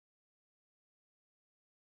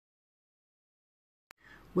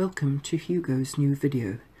Welcome to Hugo's new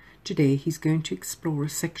video. Today he's going to explore a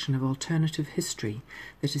section of alternative history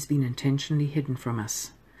that has been intentionally hidden from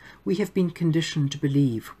us. We have been conditioned to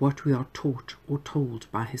believe what we are taught or told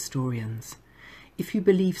by historians. If you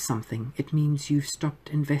believe something, it means you've stopped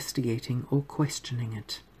investigating or questioning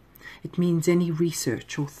it. It means any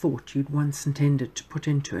research or thought you'd once intended to put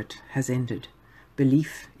into it has ended.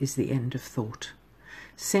 Belief is the end of thought.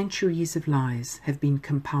 Centuries of lies have been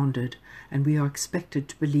compounded, and we are expected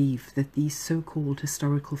to believe that these so-called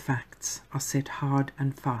historical facts are set hard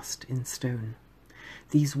and fast in stone.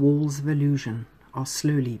 These walls of illusion are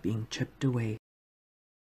slowly being chipped away.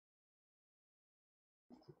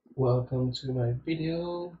 Welcome to my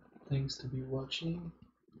video, thanks to be watching,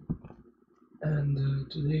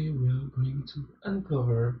 and today we are going to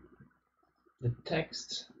uncover the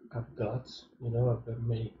text I've got. I've got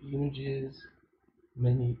many images,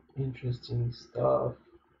 many interesting stuff,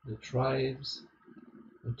 the tribes,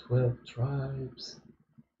 the 12 tribes.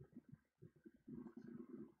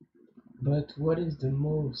 But what is the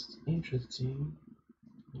most interesting,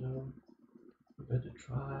 about the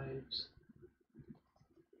tribes,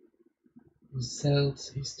 the Celts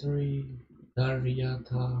history, Dál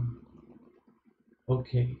Riata.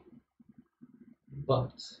 Okay,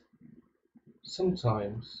 but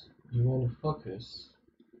sometimes you want to focus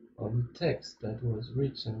on the text that was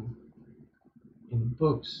written in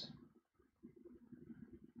books.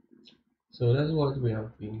 So that's what we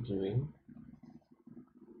have been doing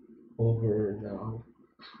over now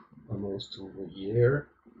almost over a year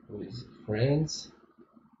with friends.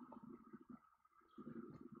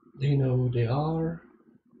 They know who they are.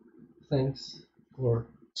 Thanks for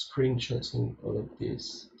screenshotting all of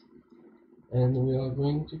this. And we are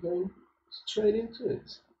going to go straight into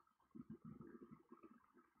it.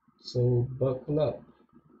 So buckle up.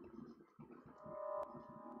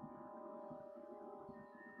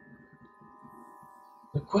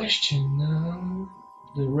 The question now,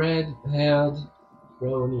 the red-haired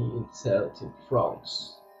brownie in Celt in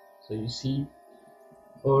France. So you see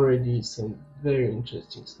already some very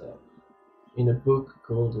interesting stuff in a book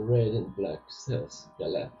called The Red and Black Celts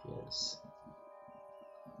Galatians.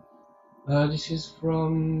 This is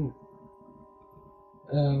from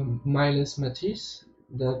Miles Matisse,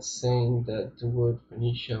 that's saying that the word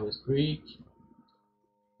Phoenicia was Greek.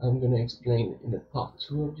 I'm gonna explain in the part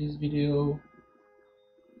 2 of this video.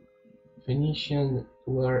 Phoenicians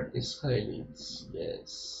were Israelites,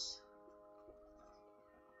 yes.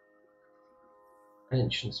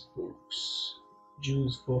 Ancient books.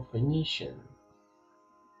 Jews for Phoenician.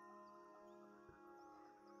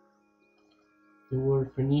 The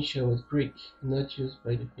word Phoenicia was Greek, not used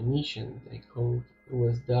by the Phoenicians. It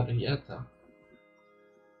was Dál Riata.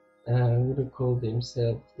 Would have called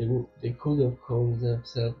themselves. They could have called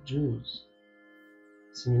themselves Jews,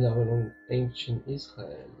 similar along ancient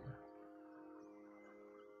Israel.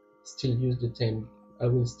 Still use the term. I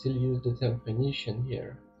will still use the term Phoenician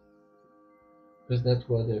here, because that's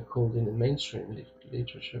what they're called in the mainstream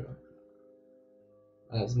literature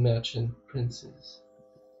as merchant princes.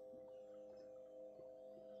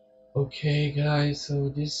 Okay, guys. So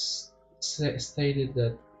this stated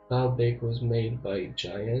that Baalbek was made by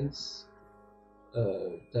giants,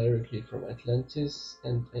 directly from Atlantis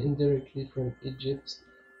and indirectly from Egypt,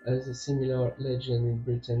 as a similar legend in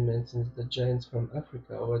Britain mentions the giants from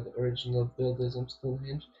Africa were the original builders of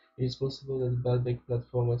Stonehenge. It is possible that the Baalbek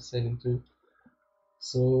platform was set into.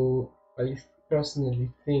 So I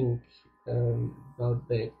personally think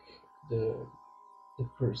Baalbek, the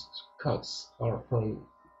first cuts are from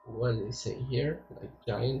what they say here, like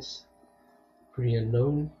giants, pretty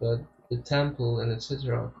unknown, but the temple and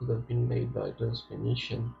etc. could have been made by those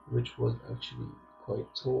Phoenicians, which was actually quite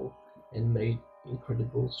tall and made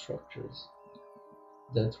incredible structures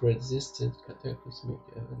that resisted cataclysmic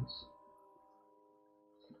events.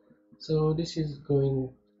 So this is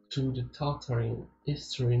going to the Tartarian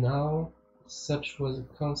history now. Such was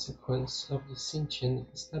a consequence of the Scythian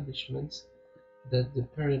establishments that the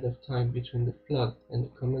period of time between the flood and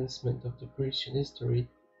the commencement of the Grecian history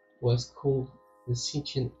was called the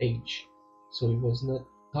Scythian Age. So it was not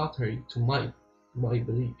Tartary to my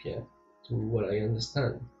belief, to what I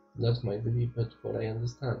understand. Not my belief, but what I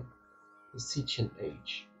understand. The Scythian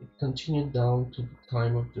Age. It continued down to the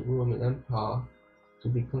time of the Roman Empire, to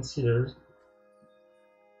be considered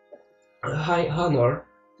a high honor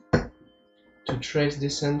to trace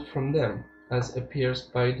descent from them, as appears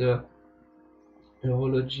by the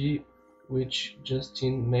chronology which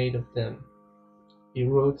Justin made of them. He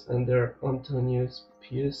wrote under Antonius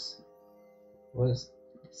Pius, was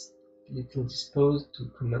little disposed to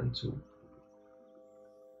comment to.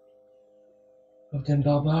 of them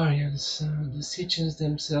barbarians. The Scythians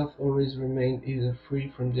themselves always remained either free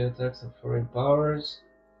from the attacks of foreign powers.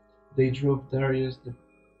 They drove Darius the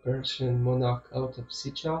Persian monarch out of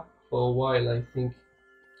Scythia for a while, I think.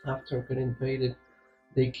 After getting invaded,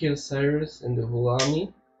 they killed Cyrus and the whole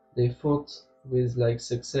army. They fought with like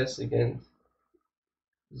success against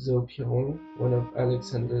Zopyron, one of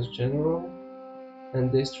Alexander's generals,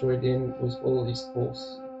 and destroyed him with all his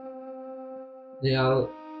force. They all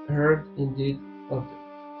heard indeed of the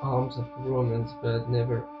arms of the Romans, but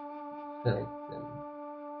never felt them.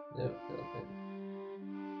 Never felt them.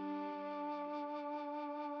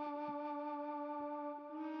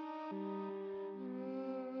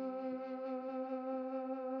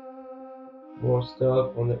 More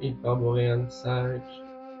stuff on the barbarian side.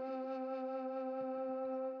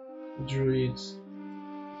 Druids.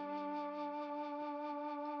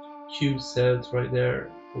 Q Celts right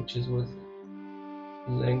there, which is was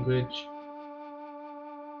language,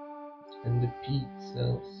 and the P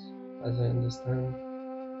Celts, as I understand.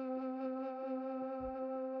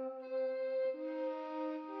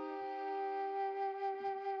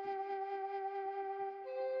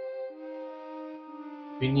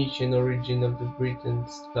 Phoenician origin of the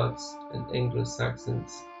Britons, Scots, and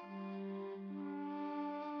Anglo-Saxons.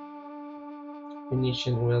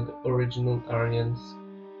 Phoenicians were the original Aryans,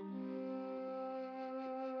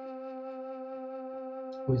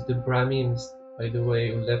 with the Brahmins, by the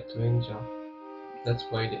way, who left to India. That's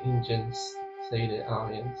why the Indians say the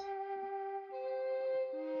Aryans.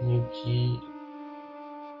 New Key,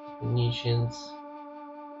 Phoenicians,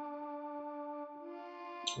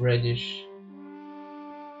 reddish.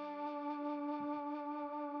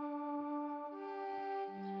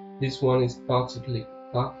 This one is particularly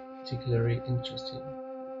interesting.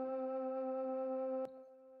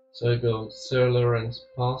 So I go, Sir Lawrence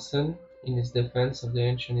Parson, in his defense of the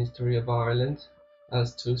ancient history of Ireland,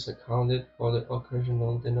 has thus accounted for the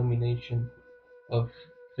occasional denomination of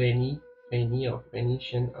Feni or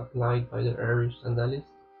Phoenician applied by the Irish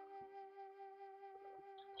annalists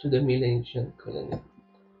to the Milesian colony.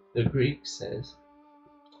 The Greek says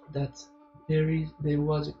that there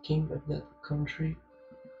was a king of that country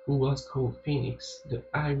who was called Phoenix, the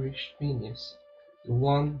Irish Phoenix, the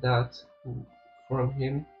one that from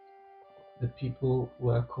him the people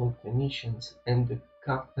were called Phoenicians, and the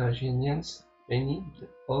Carthaginians, Feni, the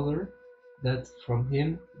other, that from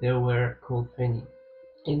him they were called Feni.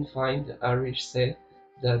 In fine, the Irish say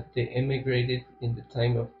that they emigrated in the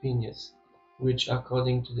time of Phineas, which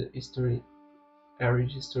according to the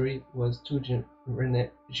Irish history was two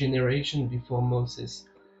generations before Moses.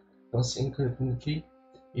 Consequently,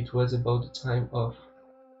 it was about the time of,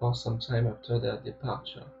 or some time after their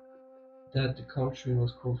departure, that the country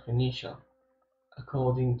was called Phoenicia,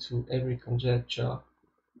 according to every conjecture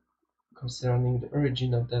concerning the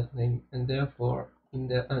origin of that name, and therefore, in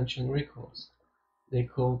their ancient records, they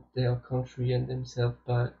called their country and themselves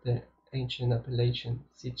by the ancient appellation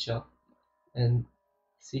Scythia and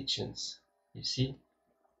Scythians. You see,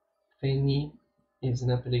 Feni is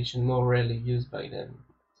an appellation more rarely used by them.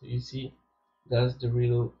 So you see, that's the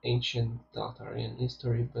real ancient Tartarian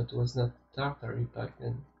history, but was not Tartary back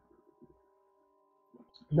then.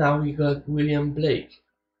 Now we got William Blake,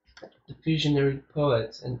 the visionary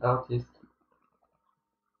poet and artist.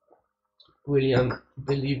 William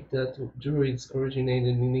believed that Druids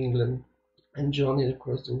originated in England and journeyed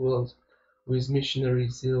across the world with missionary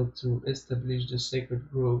zeal to establish the sacred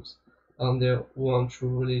groves on their one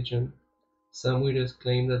true religion. Some readers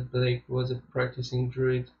claim that Blake was a practicing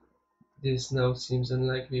Druid. This now seems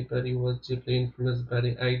unlikely, but he was deeply influenced by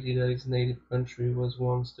the idea that his native country was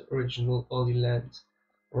once the original Holy Land,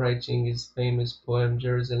 writing his famous poem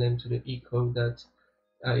Jerusalem to the echo that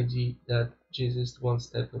idea that Jesus once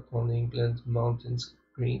stepped upon England's mountains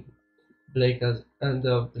green. Blake has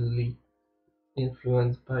undoubtedly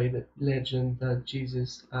influenced by the legend that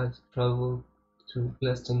Jesus had travelled to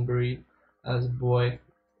Glastonbury as a boy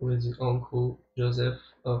with his uncle Joseph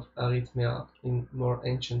of Arimathea in more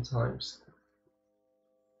ancient times.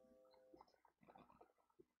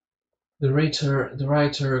 The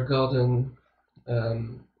writer Gordon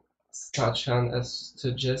Strachan has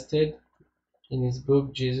suggested in his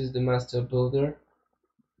book Jesus the Master Builder,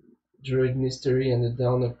 Druid Mystery and the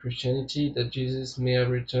Dawn of Christianity that Jesus may have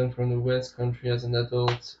returned from the West Country as an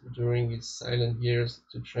adult during his silent years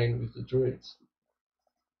to train with the Druids.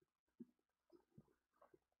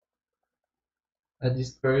 At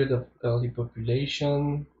this period of early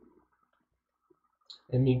population,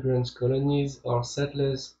 immigrant colonies or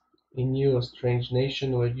settlers in new or strange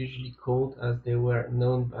nations were usually called as they were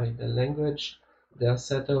known by their language. They are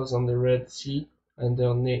settlers on the Red Sea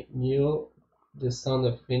under Nile the son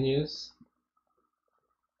of Phineus.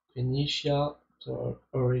 Phoenicia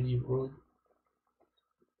already ruled.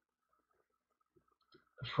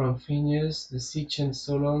 From Phineus, the Scythian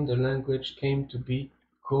Solon, the language came to be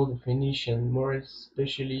called Phoenician, more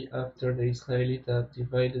especially after the Israelites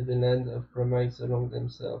divided the land of promise among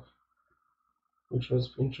themselves, which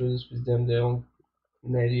was introduced with them their own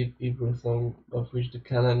native Hebrew tongue, of which the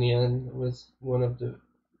Canaan was one of the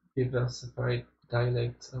diversified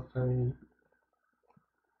dialects of family.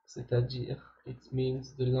 C'est-à-dire, it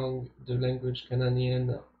means the language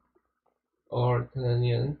Canaan or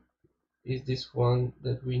Canaan is this one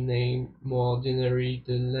that we name more ordinary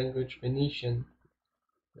the language Phoenician,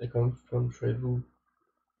 that comes from Trevu.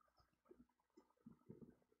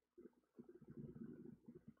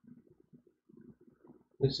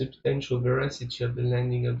 The substantial veracity of the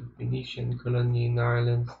landing of the Phoenician colony in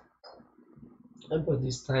Ireland about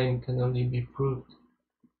this time can only be proved.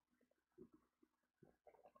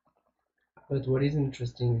 But what is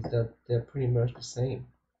interesting is that they're pretty much the same.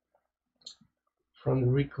 From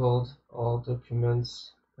the records or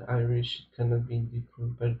documents, the Irish cannot be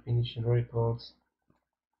proved by the Phoenician records.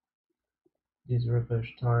 These reference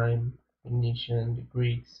time, Phoenician, the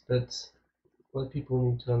Greeks, but what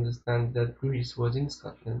people need to understand is that Greece was in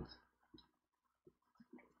Scotland.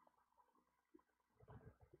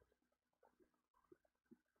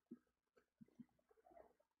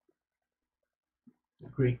 The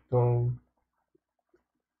Greek tongue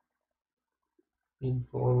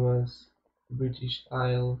informs us, the British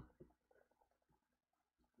Isles,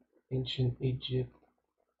 ancient Egypt,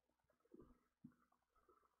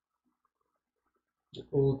 the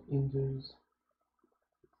old Indus.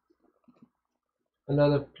 A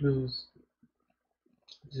lot of clues.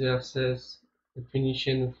 Xerxes, the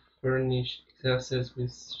Phoenician furnished Xerxes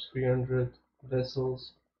with 300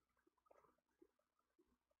 vessels.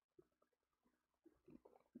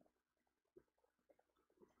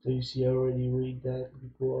 So you see, I already read that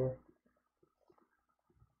before.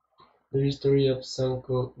 The history of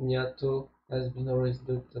Sanko Nyato has been always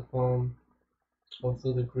looked upon,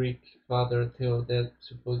 although the Greek father Theodet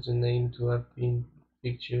supposed the name to have been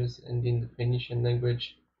fictitious, and in the Phoenician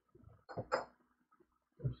language,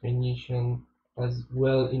 the Phoenician as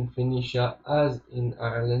well in Phoenicia as in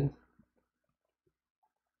Ireland.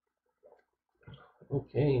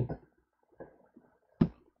 Okay,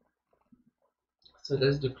 so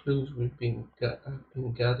that's the clues we've been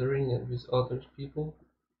gathering and with other people,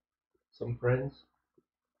 some friends.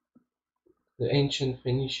 The ancient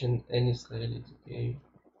Phoenician and Israelite. Okay,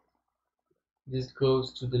 this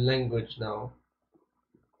goes to the language now,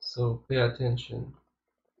 so pay attention.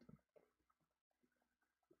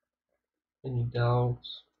 Any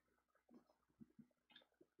doubts?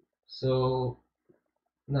 So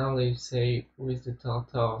now they say with the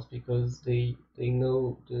Tartars, because they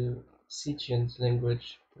know the Scythians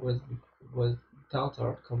language was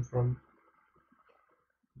Tartar come from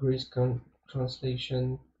Greek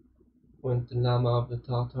translation went the Lama of the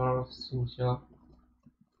Tartars, Cynthia,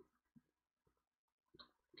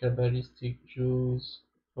 Kabbalistic Jews,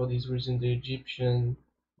 for this reason the Egyptian,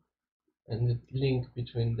 and the link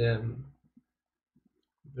between them,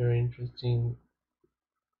 very interesting.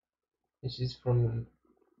 This is from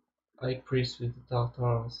a high priest with the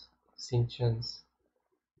Tartars, Scythians.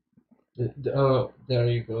 Oh, there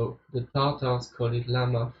you go. The Tartars call it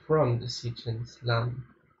Lama from the Scythians, Lam.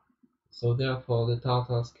 So therefore the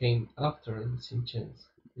Tartars came after the Scythians.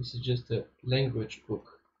 This is just a language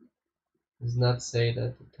book. It does not say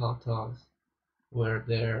that the Tartars were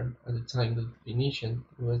there at the time of the Phoenician,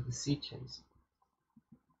 it was the Scythians.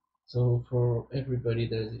 So for everybody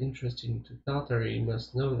that is interested into Tartary, you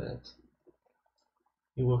must know that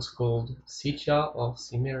it was called Scythia or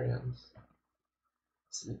cimmerians.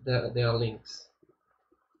 There are links.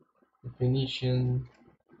 The Phoenician,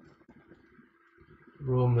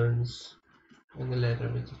 Romans, and the letter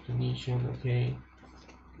with the Phoenician, okay.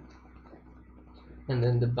 And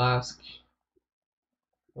then the Basque.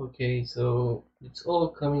 Okay, so it's all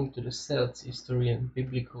coming to the Celts history and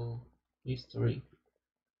biblical history,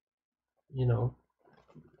 you know.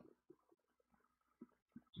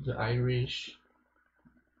 The Irish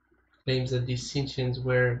claims that the Scythians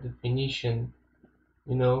were the Phoenician,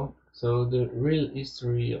 you know. So the real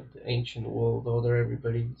history of the ancient world order,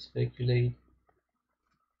 everybody speculate.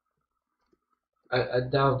 I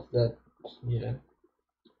doubt that, yeah,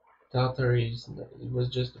 Tartary it was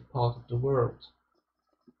just a part of the world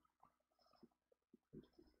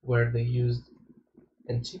where they used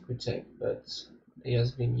antiquity, but it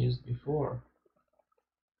has been used before,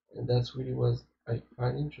 and that's really what I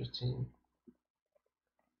find interesting.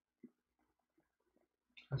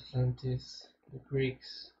 Atlantis, the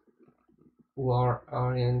Greeks, who are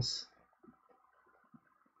Aryans,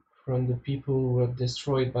 from the people who were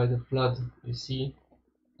destroyed by the flood, you see,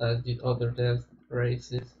 as did other death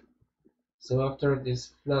races. So after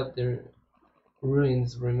this flood, their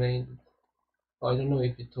ruins remained. I don't know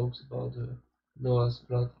if it talks about Noah's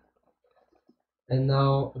flood. And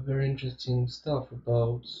now, very interesting stuff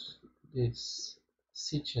about these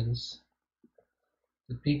Scythians.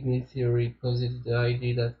 The pygmy theory posited the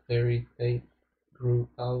idea that fairy faith grew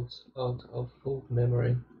out of folk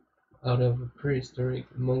memory, out of a prehistoric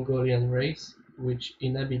Mongolian race which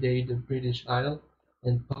inhabited the British Isles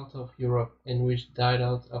and part of Europe, and which died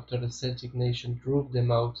out after the Celtic nation drove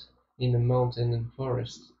them out in the mountain and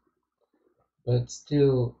forest, but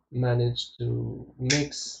still managed to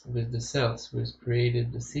mix with the Celts, which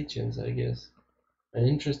created the Scythians, I guess. An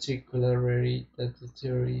interesting corollary that the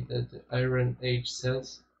theory that the Iron Age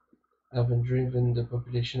Celts haven't driven the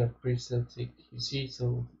population of pre-Celtic, you see,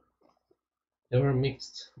 so they were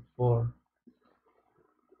mixed before.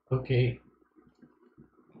 Okay,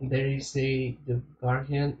 there is the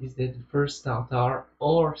variant is that the first Tartar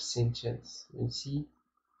or Scythians, you see,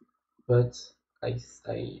 but I,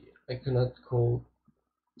 I cannot call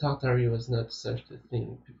Tartary was not such a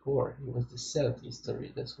thing before. It was the Celt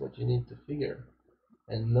history. That's what you need to figure,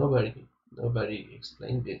 and nobody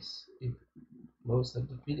explained this in most of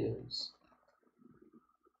the videos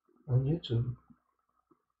on YouTube.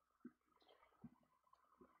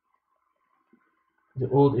 The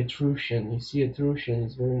old Etruscan, you see, Etruscan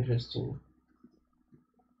is very interesting.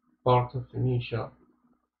 Part of Phoenicia.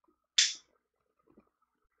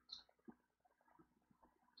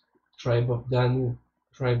 Tribe of Danu.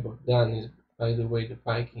 Tribe of Dan is, by the way, the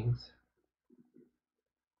Vikings.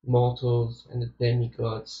 Mortals and the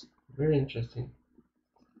demigods. Very interesting.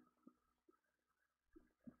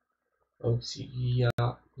 Oxygia,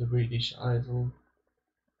 the British Isle.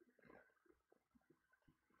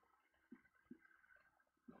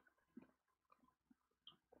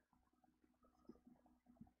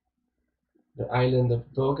 The island of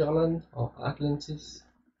Doggerland or Atlantis.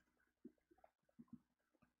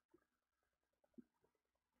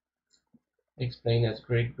 Explained as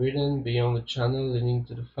Great Britain beyond the channel leading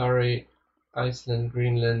to the Faroe, Iceland,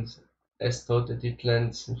 Greenland, Estotedit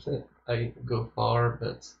lands. I go far,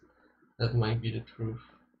 but that might be the truth.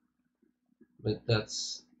 But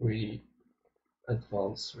that's really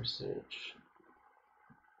advanced research.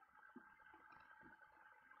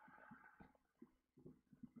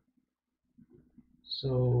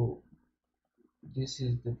 So this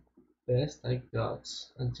is the best I got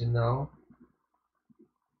until now.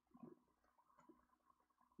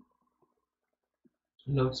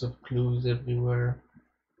 Lots of clues everywhere.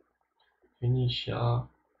 Phoenicia,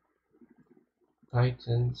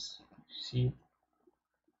 Titans, see,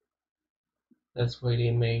 that's why they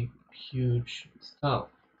made huge stuff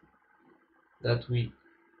that we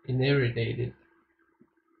inherited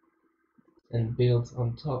and built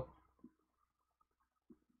on top.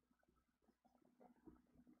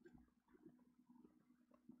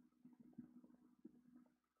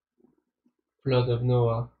 Flood of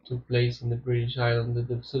Noah took place in the British Isles.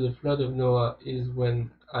 So the flood of Noah is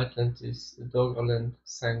when Atlantis, the Doggerland,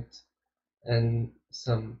 sank and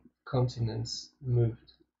some continents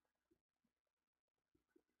moved.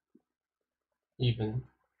 Even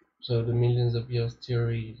so, the millions of years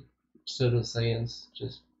theory, pseudoscience,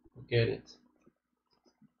 just forget it.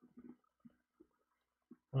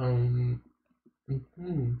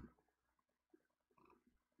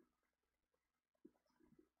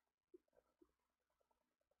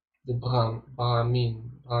 The Brahman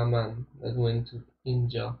that went to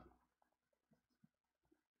India.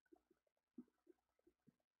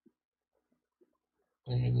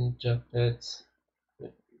 And in Japet,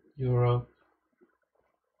 Europe.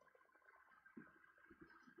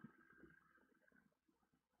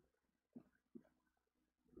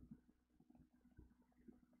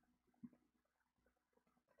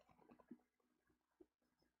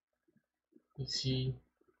 You see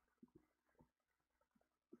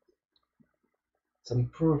some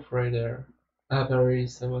proof right there.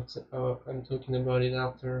 Avaris, I'm talking about it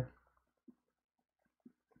after.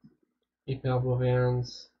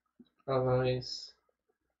 Hyperboreans, Avaris.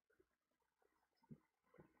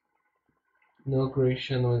 No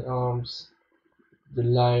creation with arms. The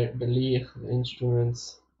lyre, the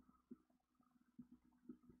instruments.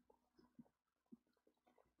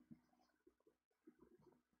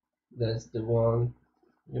 That's the one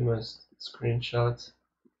you must screenshot.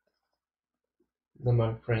 Now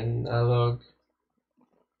my friend analog.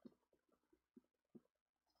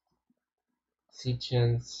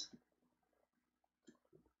 Scythians.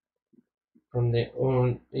 from their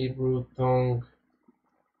own Hebrew tongue.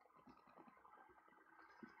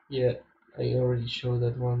 Yeah, I already showed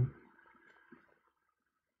that one.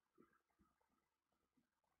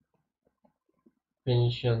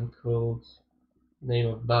 Phoenician cult, name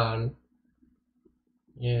of Baal.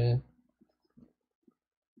 Yeah.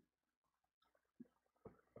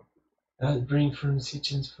 I'll bring from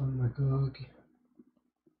Scythians from Magog.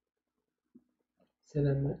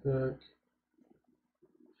 Selam Magog.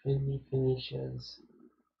 Phoenicians.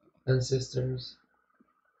 Ancestors.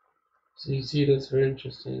 So you see, that's very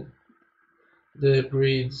interesting. The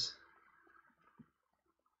breeds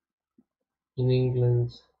in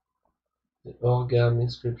England, the Orgam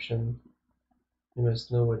inscription. You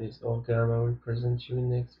must know what is Orgam. I will present you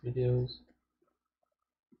in next videos.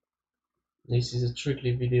 This is a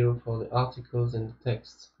strictly video for the articles and the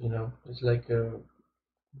text, you know, it's like a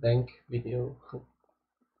bank video.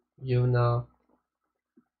 Yona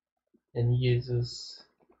and Jesus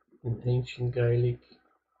in ancient Gaelic,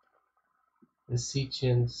 the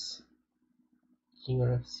Scythians, king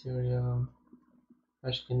of Syria,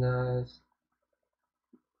 Ashkenaz.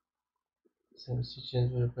 Some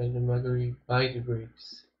Scythians were by the Maghreb by the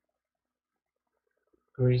Greeks,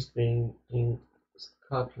 Greece being in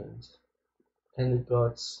Scotland, and the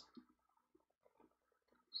Goths.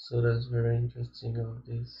 So that's very interesting of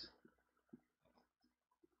this.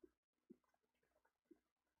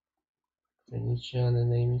 Phoenician, the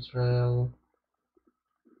name Israel,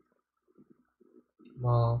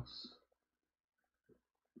 Mars,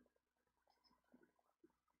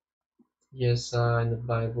 Yesa in the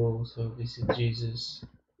Bible, so this is Jesus.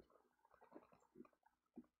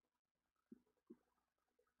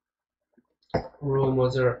 Rome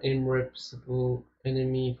was our irrepressible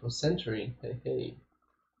enemy for centuries. Hey, hey.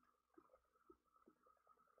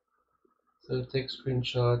 So take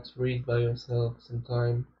screenshots, read by yourself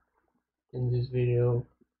sometime in this video.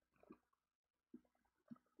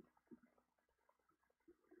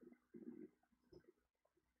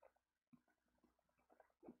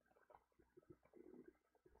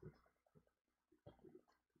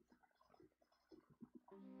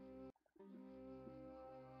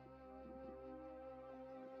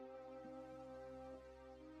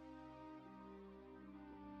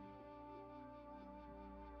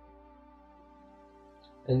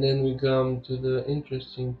 And then we come to the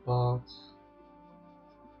interesting part.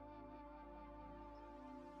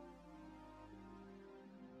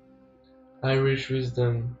 Irish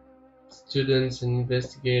wisdom. Students and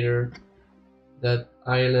investigator that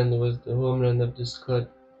Ireland was the homeland of the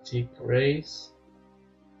Scotic race,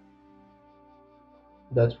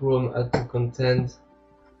 that Rome had to contend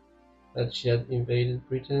that she had invaded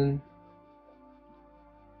Britain.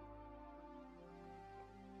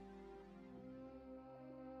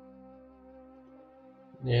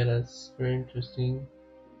 Yeah, that's very interesting.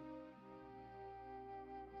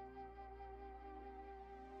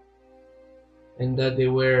 And that they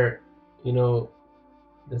were, you know,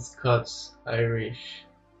 the Scots Irish.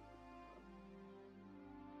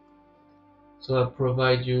 So I'll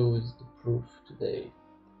provide you with the proof today.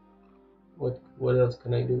 What else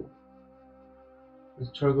can I do? The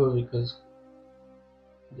struggle because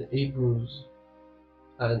the Hebrews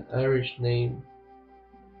had an Irish name,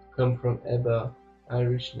 come from Eba,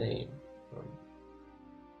 Irish name. From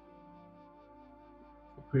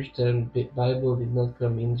the Christian Bible did not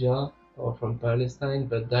come India or from Palestine,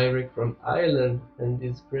 but direct from Ireland, and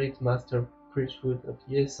this great master priesthood of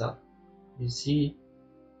Yesa. You see,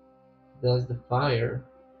 that's the fire.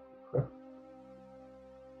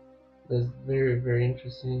 That's very, very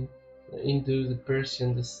interesting. The Hindu, the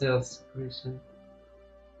Persian, the Celts, the Christian.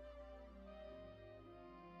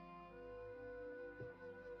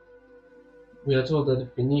 We are told that the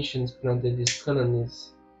Phoenicians planted these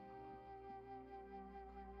colonies.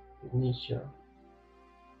 Phoenicia.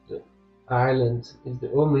 The island is the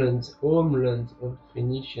homeland of the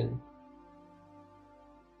Phoenician.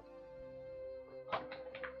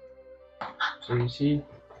 So you see,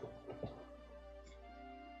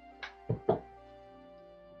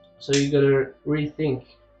 so you gotta rethink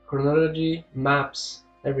chronology, maps,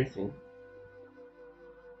 everything.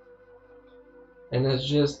 And that's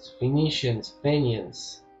just Phoenicians,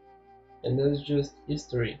 Fenians, and that's just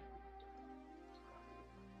history.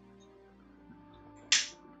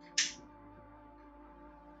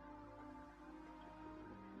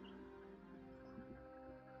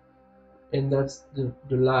 And that's the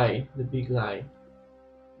lie, the big lie.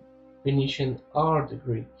 Phoenicians are the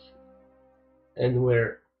Greek, and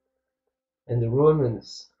the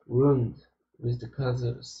Romans ruled with the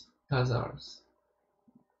Khazars.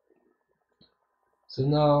 So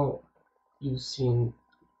now you've seen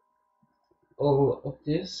all of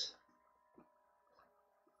this,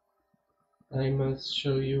 I must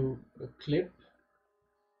show you a clip.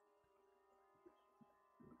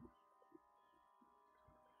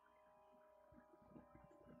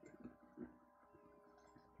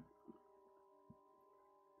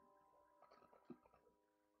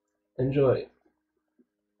 Enjoy.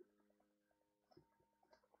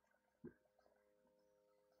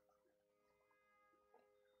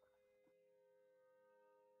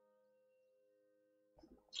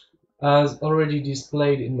 As already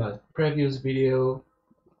displayed in my previous video,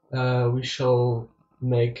 we shall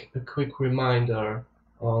make a quick reminder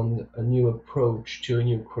on a new approach to a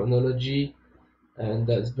new chronology, and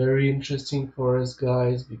that's very interesting for us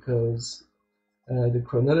guys because the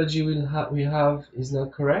chronology we have is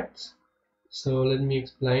not correct. So let me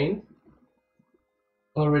explain.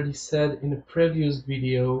 Already said in a previous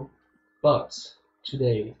video, but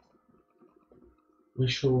today we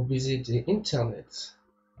shall visit the internet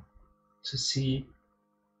to see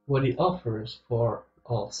what it offers for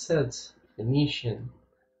our Celts, Phoenician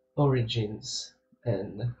origins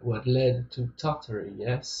and what led to Tartary,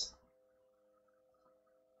 yes?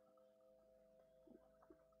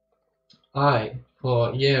 I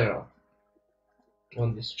for Yera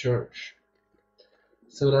on this church.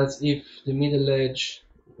 So that if the Middle Age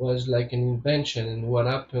was like an invention and what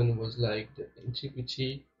happened was like the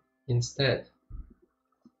antiquity instead.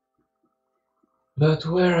 But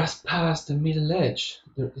whereas past the Middle Age,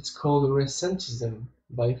 it's called Recentism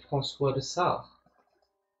by François de Sales.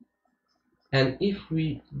 And if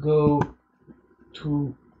we go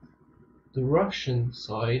to the Russian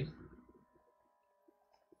side,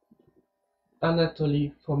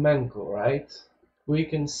 Anatoly Fomenko, right? We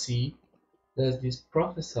can see there's this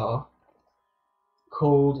professor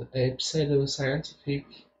called a pseudo-scientific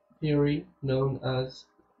theory known as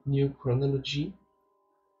New Chronology,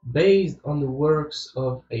 based on the works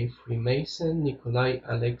of a Freemason, Nikolai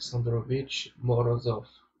Alexandrovich Morozov.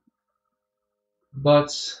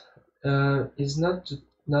 But it's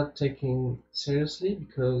not taken seriously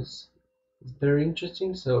because it's very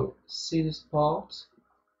interesting, so see this part.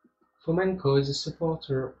 Fomenko is a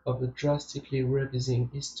supporter of a drastically revising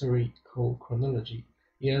history called chronology.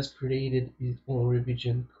 He has created his own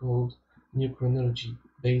revision called New Chronology,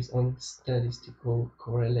 based on statistical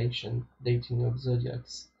correlation, dating of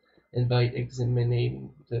zodiacs, and by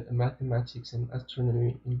examining the mathematics and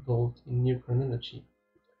astronomy involved in New Chronology.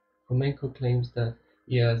 Fomenko claims that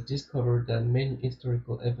he has discovered that many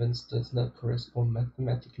historical events does not correspond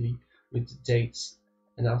mathematically with the dates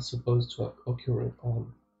and are supposed to have occurred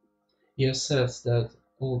on. He asserts that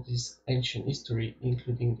all this ancient history,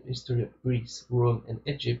 including the history of Greece, Rome, and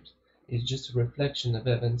Egypt, is just a reflection of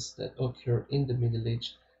events that occur in the Middle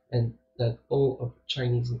Age, and that all of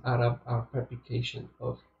Chinese and Arab are fabrication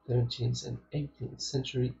of 17th and 18th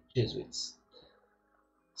century Jesuits.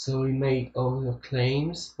 So he made other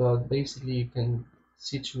claims, but basically you can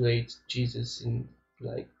situate Jesus in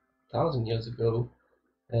like 1,000 years ago,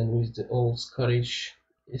 and with the old Scottish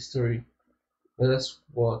history. But that's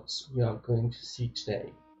what we are going to see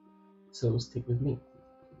today, so stick with me.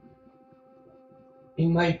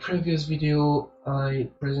 In my previous video, I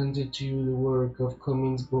presented to you the work of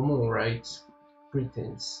Comines-Beaumont, right?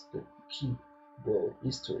 Pretends to keep the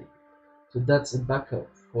history. So that's a backup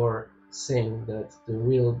for saying that the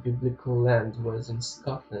real biblical land was in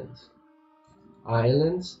Scotland,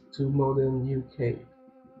 Ireland to modern UK.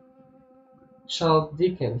 Charles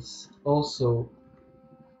Dickens also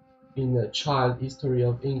in A Child History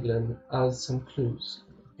of England has some clues,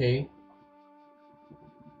 okay?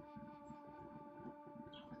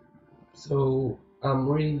 So I'm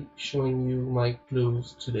really showing you my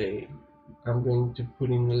clues today. I'm going to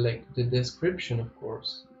put in like the description, of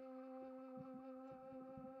course.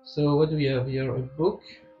 So what do we have here? A book,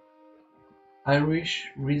 Irish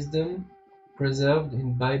Wisdom, preserved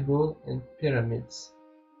in Bible and pyramids.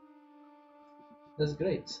 That's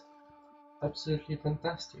great. Absolutely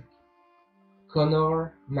fantastic.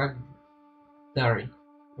 Conor McDarry.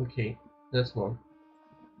 Okay, that's one.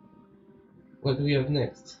 What do we have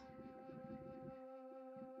next?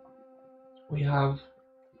 We have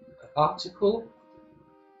an article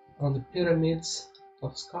on the pyramids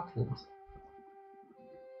of Scotland,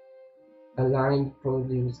 aligned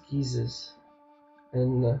probably with Gizeh,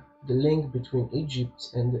 and the link between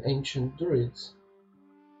Egypt and the ancient Druids.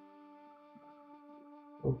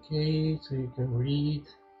 Okay, so you can read.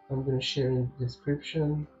 I'm gonna share in the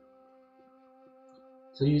description.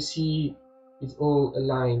 So you see it's all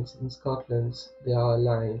aligned in Scotland, they are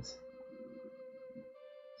aligned.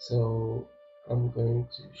 So I'm going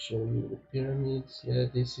to show you the pyramids. Yeah,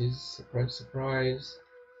 this is surprise surprise.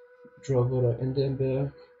 Drogoda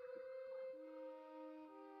Endenberg.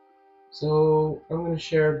 So I'm going to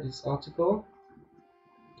share this article.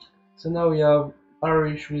 So now we have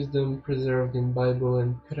Irish Wisdom Preserved in Bible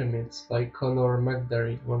and Pyramids by Conor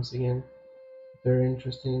McDarry. Once again, very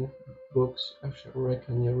interesting books. I should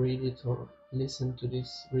recommend you read it or listen to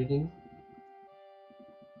this reading.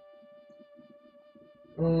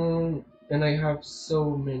 And I have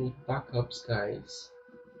so many backups, guys.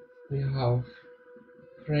 We have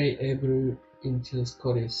Frey Hebrew Intil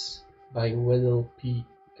Scotis by Weddell P.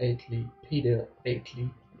 Aitley, Peter Aitley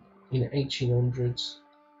in 1800s.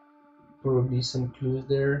 Probably some clues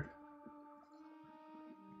there.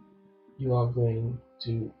 You are going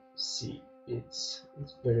to see it.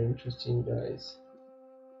 It's very interesting, guys.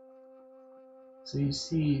 So you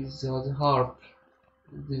see the harp.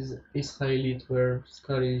 These Israelites were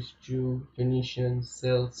Scottish, Jew, Phoenicians,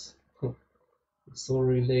 Celts. It's all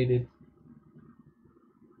related.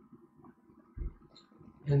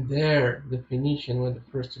 And there, the Phoenicians were the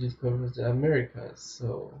first to discover the Americas.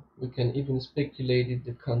 So we can even speculate if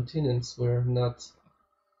the continents were not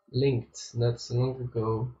linked not so long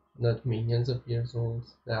ago, not millions of years old.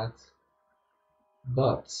 But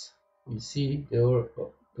you see,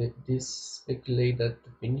 this speculate that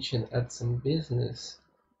the Phoenicians had some business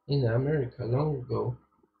in America long ago,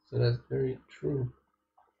 so that's very true.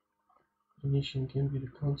 Phoenician can be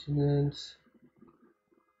the continent.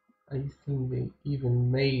 I think they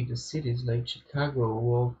even made the cities like Chicago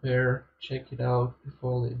warfare. Check it out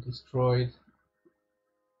before they destroyed.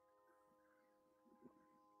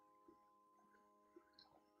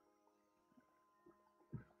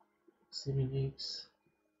 Civics.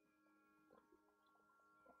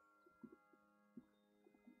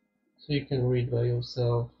 So you can read by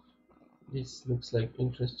yourself. This looks like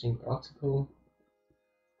interesting article.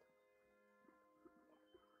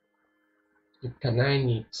 The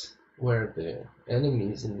Canaanites were the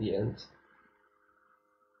enemies in the end.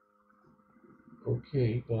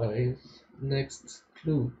 Okay, guys. Next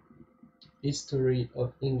clue. History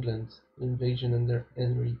of England. Invasion under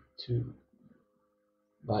Henry II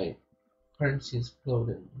by Francis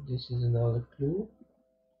Plowden. This is another clue.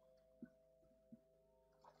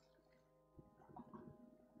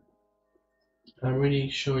 I'm really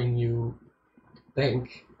showing you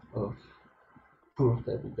bank of proof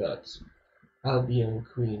that we got. Albion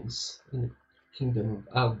Queens in the Kingdom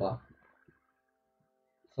of Alba.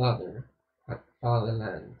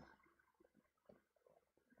 Fatherland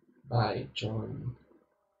by John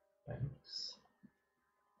Banks.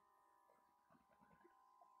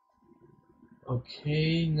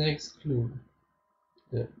 Okay, next clue.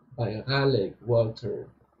 By Raleigh Walter.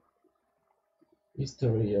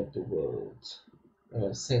 History of the World.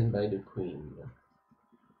 Sent by the Queen.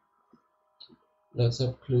 Lots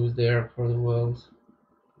of clues there for the world.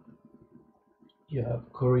 You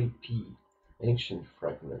have Corey P. Ancient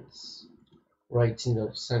Fragments. Writing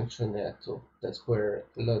of Sancionato. That's where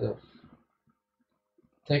a lot of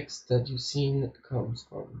text that you've seen comes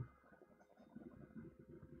from.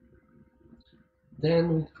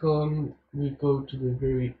 Then we go to the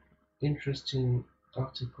very interesting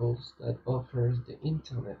articles that offers the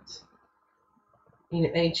internet. In the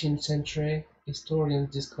 18th century,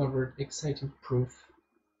 historians discovered exciting proof,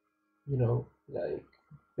 like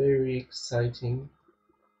very exciting,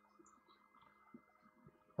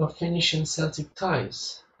 of Phoenician Celtic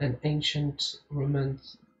ties and ancient Roman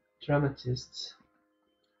dramatists.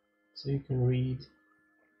 So you can read,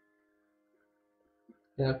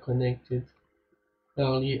 they are connected,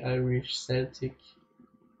 early Irish Celtic.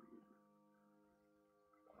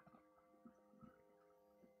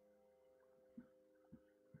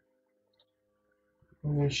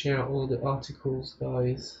 I'm going to share all the articles,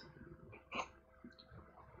 guys.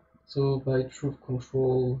 So by Truth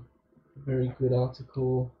Control, very good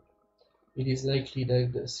article. It is likely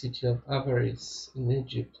that the city of Avaris in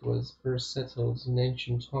Egypt was first settled in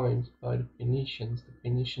ancient times by the Phoenicians. The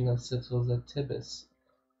Phoenicians had settled at Thebes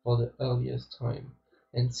for the earliest time,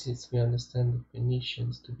 and since we understand the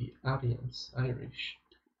Phoenicians to be Aryans, Irish,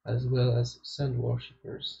 as well as sun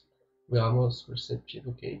worshippers, we are most receptive.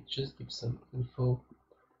 Okay, just give some info.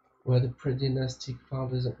 Were the pre-dynastic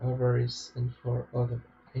founders of Avaris and for other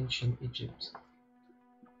ancient Egypt.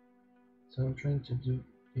 So I'm trying to do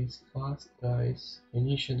this fast, guys.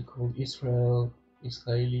 Phoenician called Israel,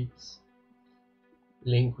 Israelites,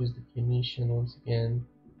 link with the Phoenician once again.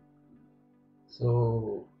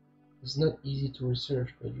 So it's not easy to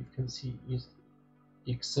research, but you can see is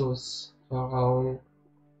Ixos, Pharaoh,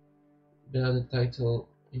 bear the title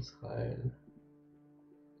Israel.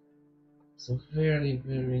 So very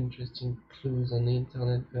interesting clues on the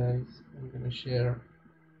internet, guys. I'm gonna share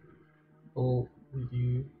all with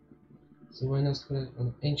you. So when I scholars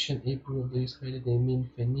on ancient Hebrew of the Israeli, they mean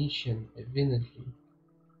Phoenician, evidently.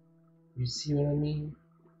 You see what I mean?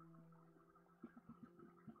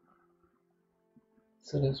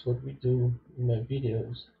 So that's what we do in my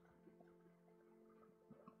videos.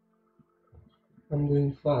 I'm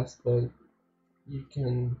going fast, but you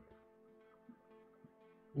can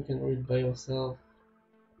read by yourself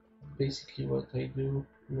basically what I do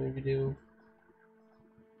in my video.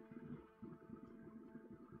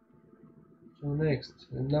 So next,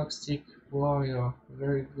 a Gnostic warrior,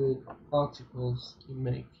 very good articles he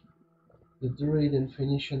make. The Druid and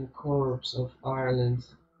Phoenician corps of Ireland.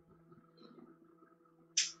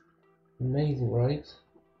 Amazing, right?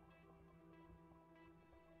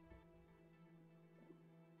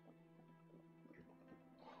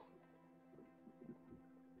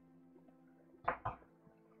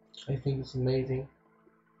 I think it's amazing.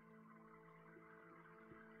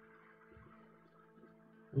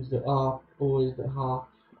 With the harp, always the harp.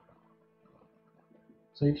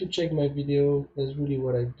 So if you check my video, that's really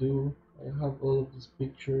what I do. I have all of these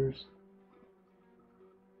pictures.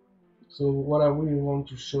 So what I really want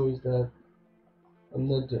to show is that I'm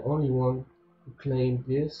not the only one who claimed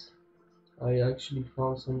this. I actually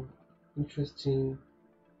found some interesting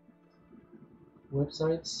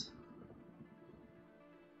websites.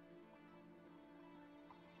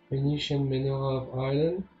 Phoenician menorah of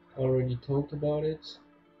Ireland, I already talked about it.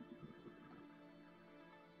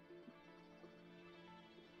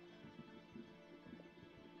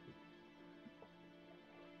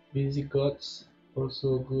 Visigoths,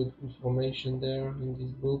 also good information there in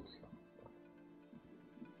this book.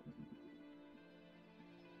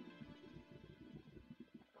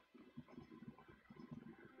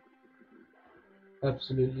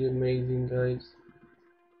 Absolutely amazing, guys.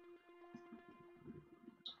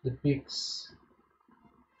 The Picts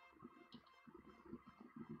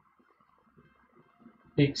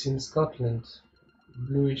in Scotland,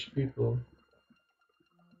 bluish people,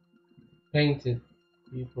 painted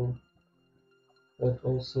people, but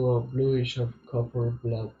also bluish of copper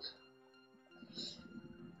blood.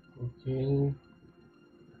 Okay.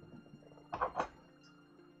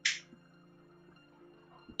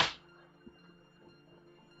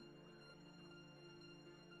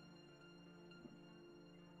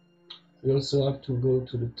 We also have to go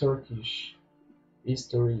to the Turkish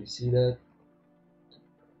history. See that?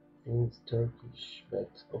 It's Turkish,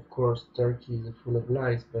 but of course Turkey is full of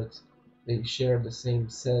lies, but they share the same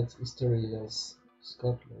Celt history as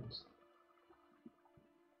Scotland.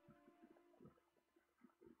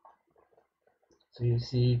 So you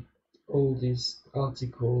see all these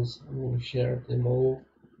articles, I'm going to share them all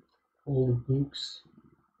the books.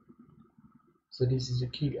 So this is a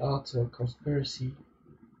King Arthur conspiracy,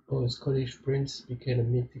 or a Scottish prince became a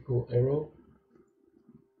mythical hero.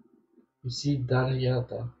 You see Dál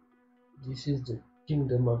Riata, this is the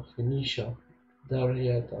kingdom of Phoenicia, Dál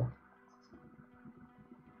Riata.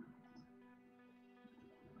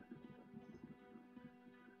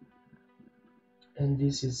 And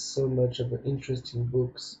this is so much of an interesting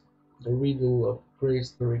books, The Riddle of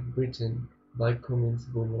Prehistoric Britain by Cummins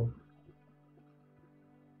Boomer.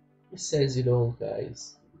 It says it all,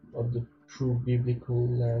 guys, of the true biblical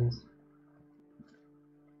lands.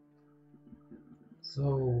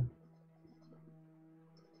 So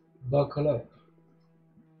buckle up.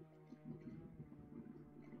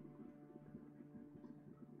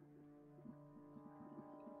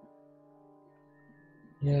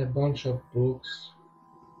 Yeah, a bunch of books.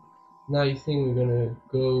 Now I think we're gonna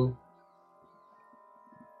go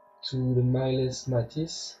to the Miles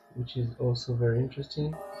Matisse, which is also very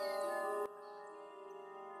interesting.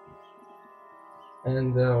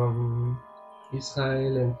 And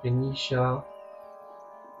Israel and Phoenicia.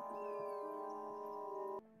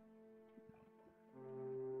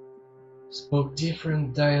 Spoke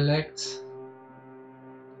different dialects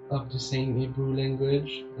of the same Hebrew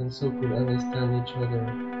language and so could understand each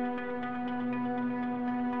other.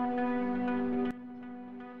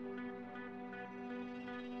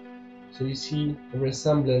 So you see a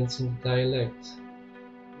resemblance in the dialect.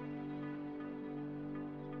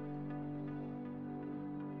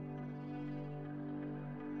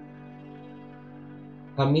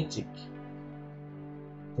 Hamitic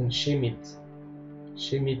and Shemite.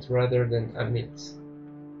 Shemite rather than Amit.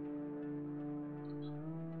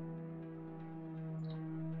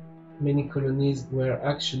 Many colonies were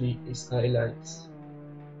actually Israelites.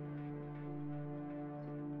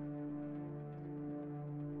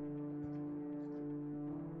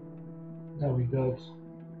 Now we got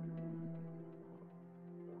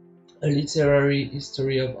A Literary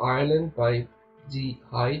History of Ireland by D.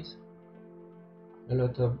 Hyde. a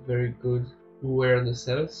lot of very good. Who were the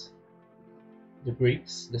Celts? The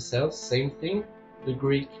Greeks, the Celts, same thing.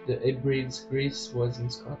 The Hebrides, Greece was in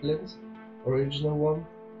Scotland, original one.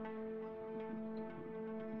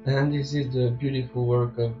 And this is the beautiful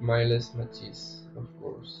work of Miles Matisse, of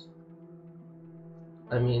course.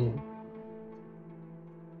 I mean,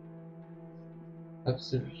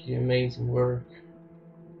 absolutely amazing work.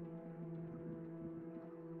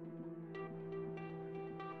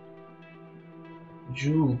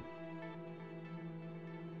 Jew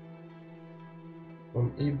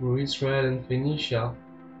from Hebrew, Israel and Phoenicia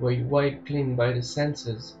were wiped clean by the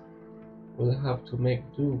census, will have to make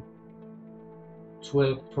do.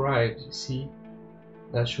 12 tribes, you see,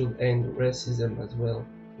 that should end racism as well,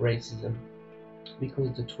 racism,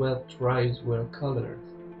 because the 12 tribes were colored.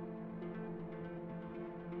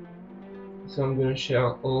 So I'm gonna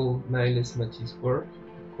share all Miles Matisse work,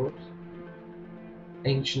 of course.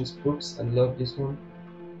 Ancient books, I love this one.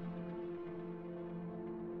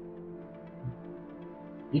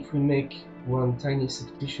 If we make one tiny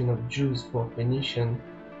substitution of Jews for Phoenician,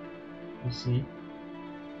 you see,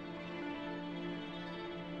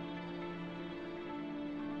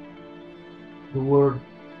 the word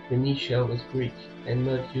Phoenicia was Greek and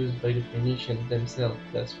not used by the Phoenicians themselves.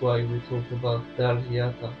 That's why we talk about Dál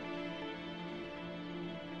Riata.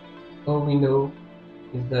 All we know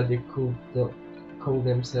is that they call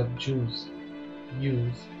themselves Jews,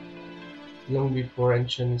 long before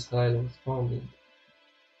ancient Israel was founded.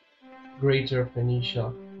 Greater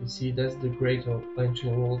Phoenicia, you see, that's the greater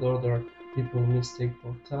ancient world order people mistake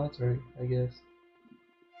for Tartary, I guess.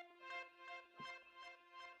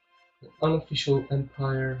 The unofficial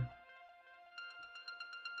empire.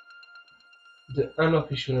 The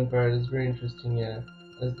unofficial empire is very interesting, yeah,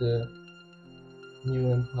 as the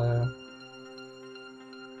new empire.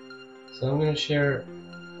 So I'm gonna share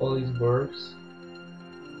all these works.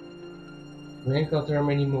 We encounter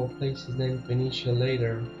many more places named Phoenicia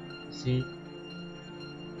later, see?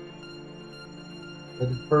 But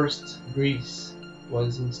the first Greece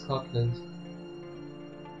was in Scotland.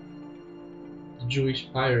 The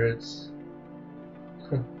Jewish pirates,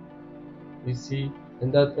 you see?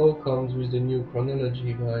 And that all comes with the new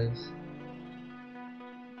chronology, guys.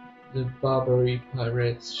 The Barbary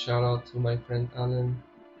pirates, shout out to my friend Alan,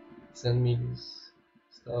 send me this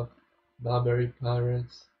stuff. Barbary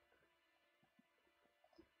pirates.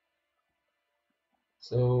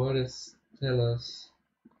 So what does tell us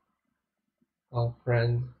our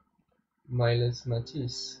friend Miles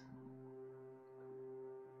Matisse?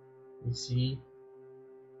 You see,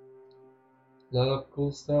 a lot of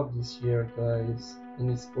cool stuff this year, guys, and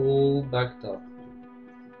it's all backed up.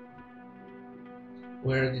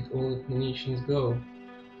 Where did all the Phoenicians go?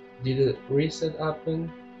 Did a reset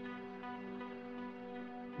happen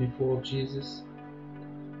before Jesus?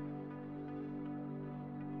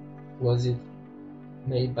 Was it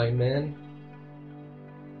made by man?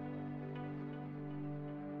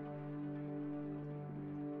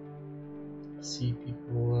 See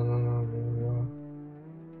people,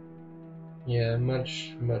 yeah,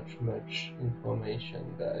 much information,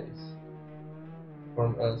 guys,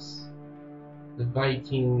 from us. The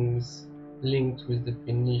Vikings linked with the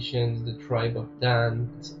Phoenicians, the tribe of Dan,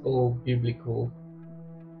 it's all biblical,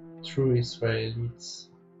 true Israelites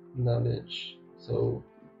knowledge. So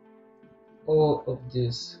all of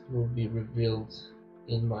this will be revealed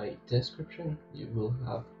in my description. You will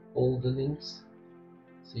have all the links.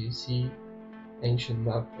 So you see ancient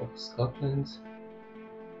map of Scotland.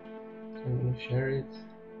 I'm gonna share it.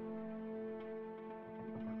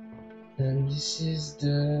 And this is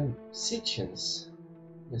the Scythians.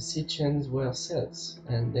 The Scythians were Celts,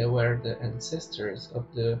 and they were the ancestors of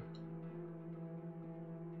the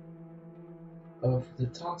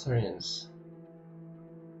Tartarians,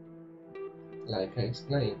 like I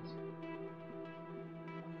explained.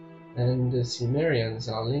 And the cimmerians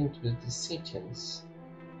are linked with the Scythians.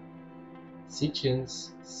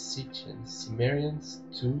 Cimmerians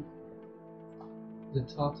to the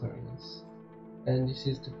Tartarians. And this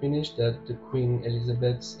is to finish that the Queen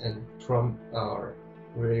Elizabeth and Trump are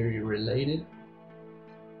very related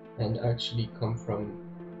and actually come from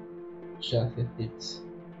Japhethite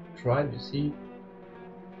tribe, you see,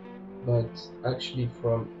 but actually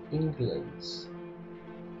from England.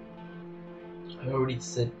 I already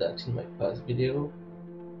said that in my past video.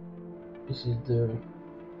 This is the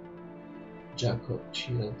Jacob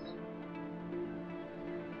shield.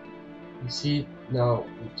 You see, now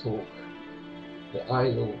we talk the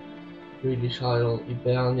idol, British idol,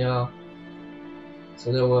 Hibernia.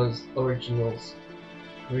 So there was originals,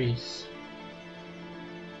 Greece.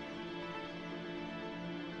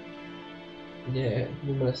 Yeah,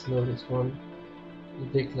 you must know this one.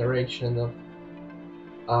 The Declaration of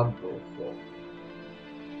Abo from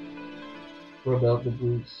Robert the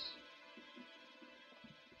Bruce.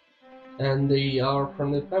 And they are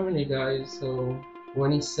from the family, guys, so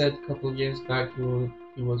when he said a couple years back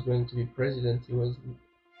he was going to be president, he was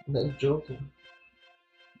not joking.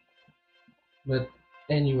 But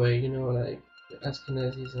anyway, you know, like, the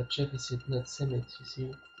Ashkenazis are Cheficid, not Semites, you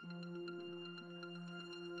see.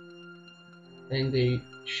 And they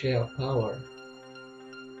share power.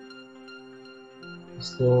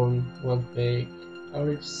 Stone, one fake. I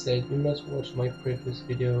already said, you must watch my previous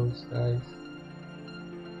videos, guys.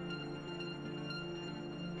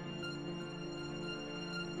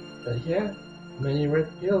 But yeah, many red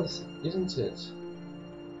pills, isn't it?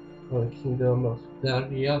 For the kingdom of Dál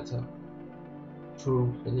Riata,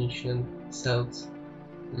 true Phoenician Celts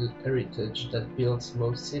heritage that builds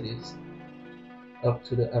most cities up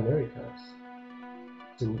to the Americas,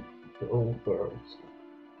 to the old world.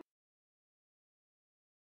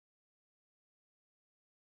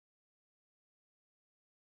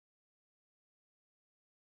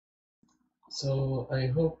 So I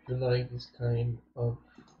hope you like this kind of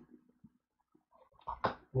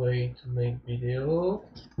way to make video.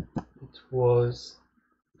 It was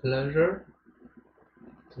a pleasure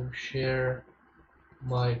to share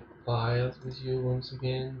my files with you once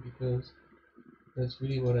again, because that's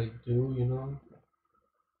really what I do, you know,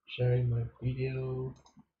 sharing my video,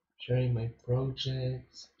 sharing my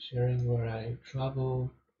projects, sharing where I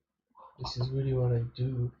travel. This is really what I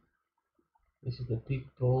do. This is the big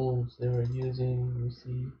bowls they were using, you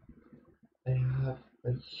see. I have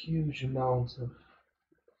a huge amount of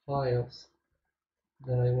files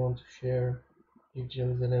that I want to share. If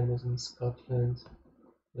Jerusalem was in Scotland,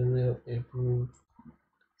 the real Hebrew,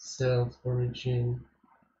 Celt origin.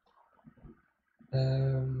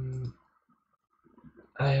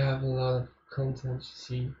 I have a lot of content, you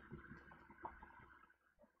see.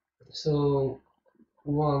 So,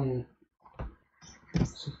 one,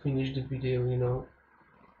 to finish the video, you know,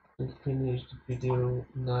 to finish the video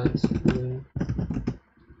nicely,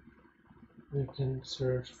 we can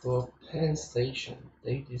search for Penn Station.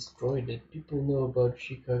 They destroyed it. People know about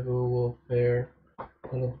Chicago warfare,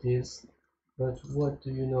 all of this, but what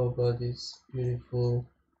do you know about this beautiful,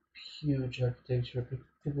 huge architecture?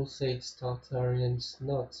 People say it's Tartarians,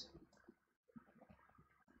 not.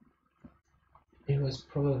 It was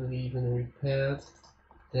probably even repaired,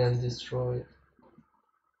 then destroyed,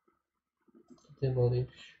 to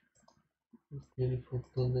demolish this beautiful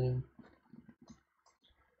building.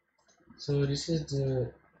 So this is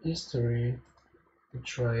the history we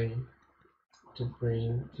try to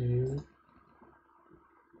bring to you.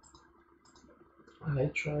 I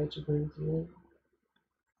try to bring to you.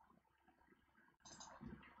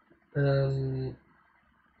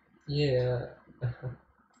 Yeah,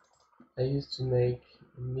 I used to make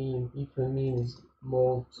a meme. If a meme is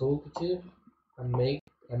more talkative, I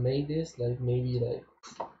made this like maybe like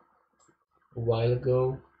a while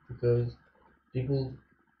ago, because people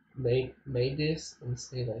made this and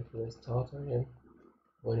say like it was Tartarian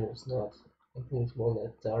when it was not. I think it's more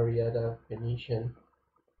like Dál Riata, Phoenician.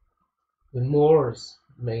 The Moors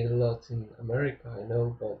made a lot in America, I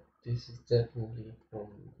know, but this is definitely from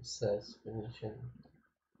the Celts, Phoenician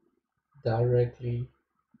directly.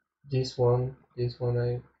 This one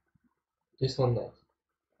not.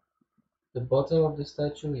 The bottom of the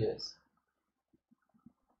statue, yes.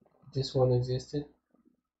 This one existed.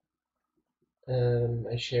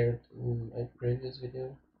 I shared in my previous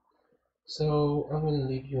video. So I'm gonna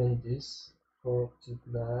leave you on this for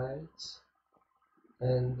tonight,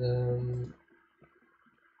 and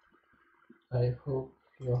I hope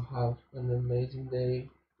you have an amazing day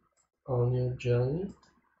on your journey,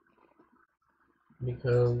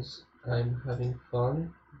 because I'm having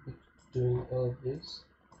fun doing all of this.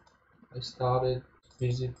 I started to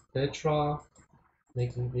visit Petra,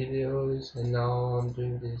 making videos, and now I'm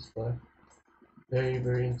doing this, but very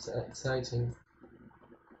exciting.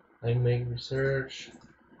 I make research,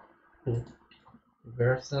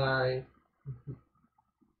 Versailles,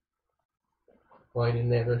 why they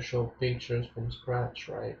never show pictures from scratch,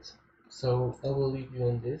 right? So I will leave you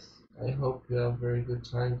on this. I hope you have a very good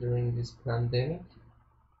time during this pandemic.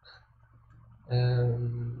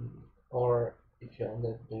 Or if you are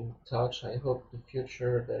not being touched, I hope the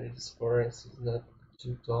future that is for us is not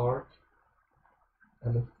too dark.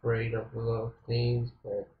 I'm afraid of a lot of things,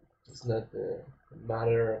 but it's not the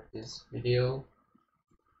matter of this video.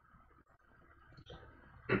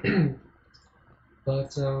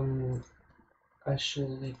 But I should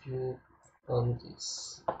leave you on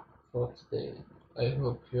this for today. I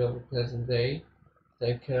hope you have a pleasant day.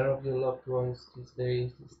 Take care of your loved ones these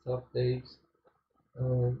days, these tough days.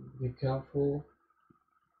 Be careful.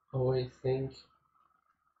 Always think.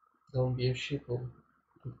 Don't be a sheeple.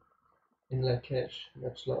 In Lakesh,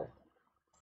 much love.